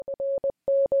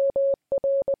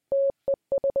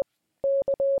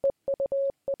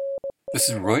This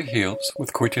is Roy Hales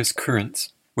with Cortes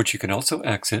Currents, which you can also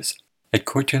access at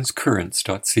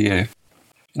cortescurrents.ca.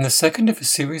 In the second of a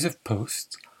series of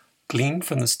posts gleaned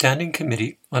from the Standing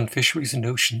Committee on Fisheries and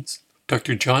Oceans,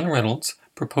 Dr. John Reynolds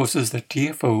proposes that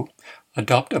DFO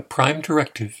adopt a prime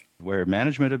directive where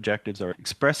management objectives are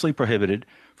expressly prohibited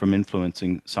from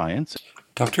influencing science.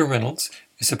 Dr. Reynolds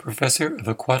is a professor of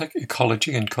aquatic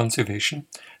ecology and conservation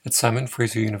at Simon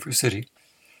Fraser University,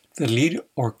 the lead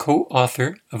or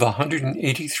co-author of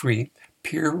 183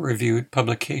 peer-reviewed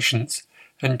publications,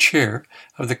 and chair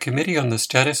of the Committee on the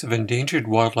Status of Endangered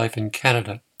Wildlife in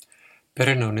Canada,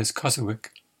 better known as COSEWIC.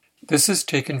 This is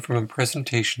taken from a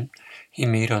presentation he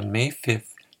made on May 5th,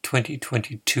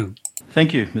 2022.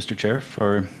 Thank you, Mr. Chair,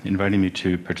 for inviting me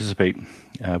to participate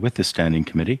with this standing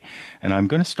committee. And I'm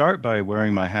going to start by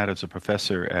wearing my hat as a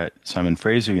professor at Simon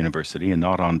Fraser University and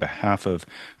not on behalf of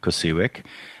COSEWIC.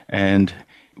 And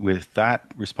with that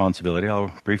responsibility,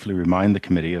 I'll briefly remind the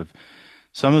committee of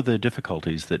some of the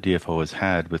difficulties that DFO has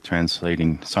had with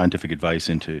translating scientific advice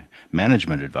into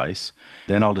management advice.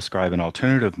 Then I'll describe an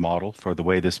alternative model for the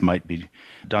way this might be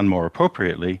done more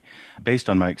appropriately based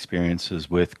on my experiences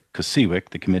with COSEWIC,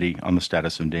 the Committee on the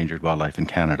Status of Endangered Wildlife in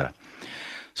Canada.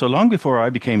 So long before I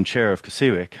became chair of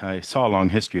COSEWIC, I saw a long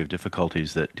history of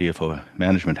difficulties that DFO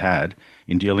management had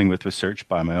in dealing with research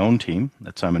by my own team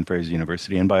at Simon Fraser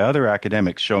University and by other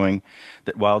academics showing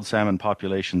that wild salmon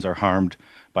populations are harmed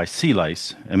by sea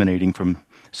lice emanating from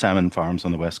salmon farms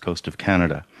on the west coast of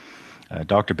Canada.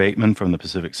 Dr. Bateman from the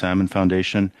Pacific Salmon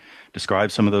Foundation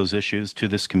described some of those issues to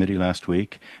this committee last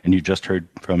week, and you just heard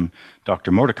from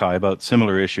Dr. Mordecai about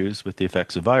similar issues with the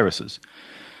effects of viruses.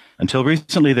 Until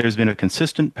recently, there's been a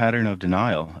consistent pattern of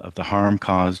denial of the harm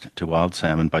caused to wild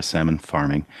salmon by salmon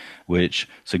farming, which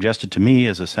suggested to me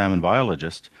as a salmon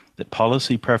biologist that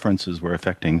policy preferences were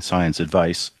affecting science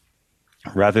advice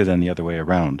rather than the other way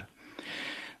around.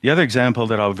 The other example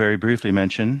that I'll very briefly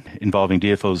mention involving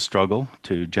DFO's struggle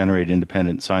to generate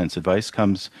independent science advice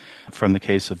comes from the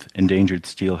case of endangered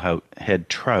steelhead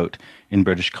trout in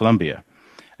British Columbia.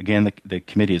 Again, the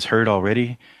committee has heard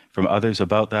already from others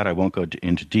about that. I won't go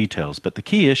into details, but the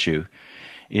key issue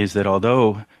is that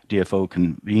although DFO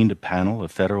convened a panel of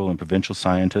federal and provincial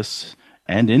scientists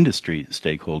and industry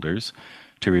stakeholders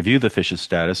to review the fish's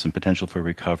status and potential for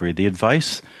recovery, the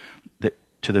advice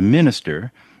to the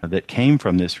minister that came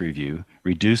from this review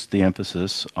reduced the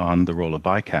emphasis on the role of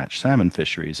bycatch salmon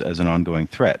fisheries as an ongoing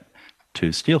threat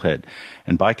to steelhead.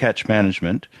 And bycatch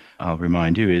management, I'll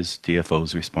remind you, is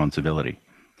DFO's responsibility.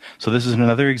 So this is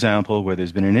another example where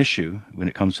there's been an issue when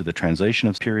it comes to the translation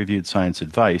of peer-reviewed science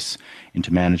advice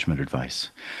into management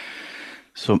advice.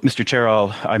 So, Mr. Chair,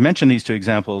 I mentioned these two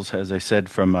examples, as I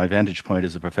said, from my vantage point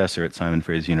as a professor at Simon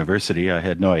Fraser University. I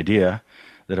had no idea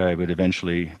that I would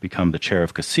eventually become the chair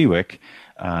of COSEWIC,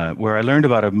 where I learned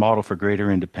about a model for greater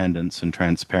independence and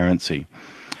transparency.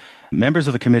 Members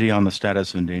of the Committee on the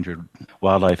Status of Endangered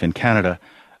Wildlife in Canada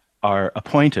are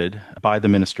appointed by the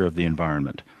Minister of the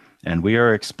Environment, and we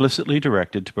are explicitly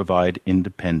directed to provide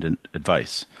independent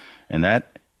advice. And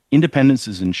that independence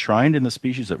is enshrined in the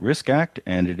Species at Risk Act,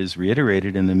 and it is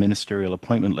reiterated in the ministerial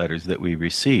appointment letters that we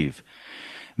receive.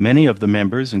 Many of the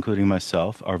members, including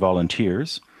myself, are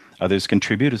volunteers. Others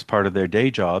contribute as part of their day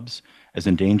jobs as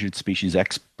endangered species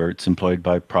experts employed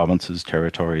by provinces,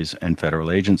 territories, and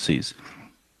federal agencies.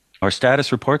 Our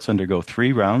status reports undergo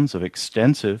 3 rounds of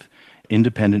extensive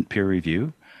independent peer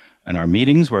review, and our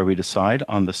meetings where we decide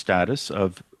on the status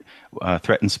of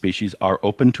threatened species are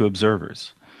open to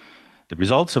observers. The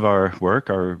results of our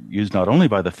work are used not only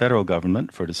by the federal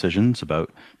government for decisions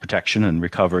about protection and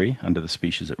recovery under the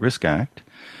Species at Risk Act,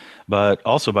 but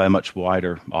also by a much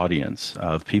wider audience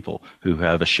of people who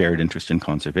have a shared interest in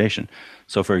conservation.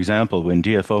 So, for example, when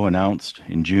DFO announced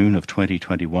in June of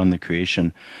 2021 the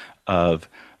creation of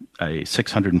a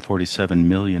 $647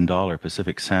 million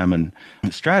Pacific salmon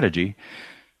strategy,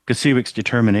 COSEWIC's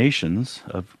determinations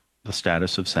of the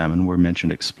status of salmon were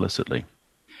mentioned explicitly.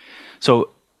 So,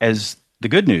 as the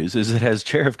good news is that as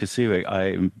chair of COSEWIC,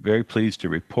 I am very pleased to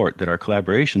report that our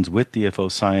collaborations with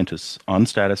DFO scientists on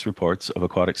status reports of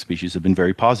aquatic species have been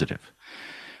very positive.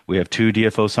 We have 2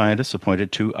 DFO scientists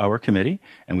appointed to our committee,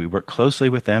 and we work closely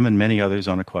with them and many others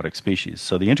on aquatic species.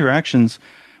 So the interactions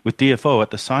with DFO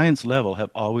at the science level have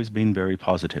always been very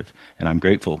positive, and I'm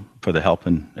grateful for the help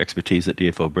and expertise that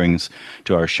DFO brings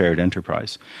to our shared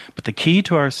enterprise. But the key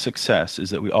to our success is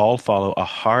that we all follow a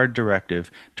hard directive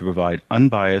to provide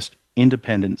unbiased,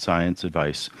 independent science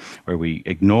advice, where we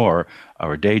ignore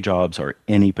our day jobs or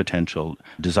any potential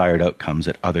desired outcomes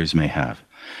that others may have.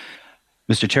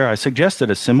 Mr. Chair, I suggest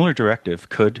that a similar directive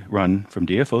could run from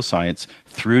DFO science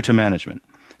through to management,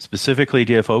 Specifically,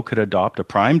 DFO could adopt a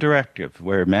prime directive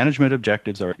where management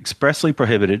objectives are expressly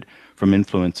prohibited from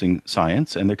influencing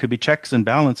science, and there could be checks and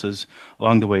balances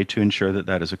along the way to ensure that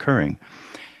that is occurring.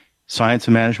 Science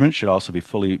and management should also be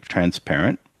fully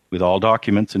transparent, with all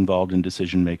documents involved in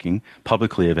decision-making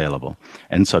publicly available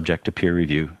and subject to peer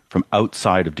review from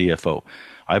outside of DFO.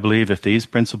 I believe if these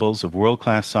principles of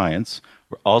world-class science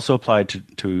were also applied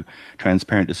to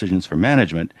transparent decisions for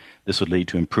management, this would lead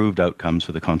to improved outcomes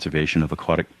for the conservation of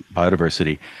aquatic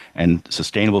biodiversity and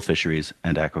sustainable fisheries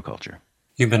and aquaculture.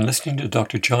 You've been listening to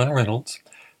Dr. John Reynolds,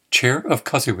 Chair of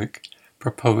COSEWIC,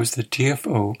 propose that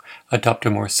DFO adopt a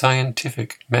more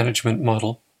scientific management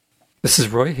model. This is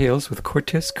Roy Hales with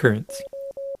Cortes Currents.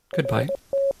 Goodbye.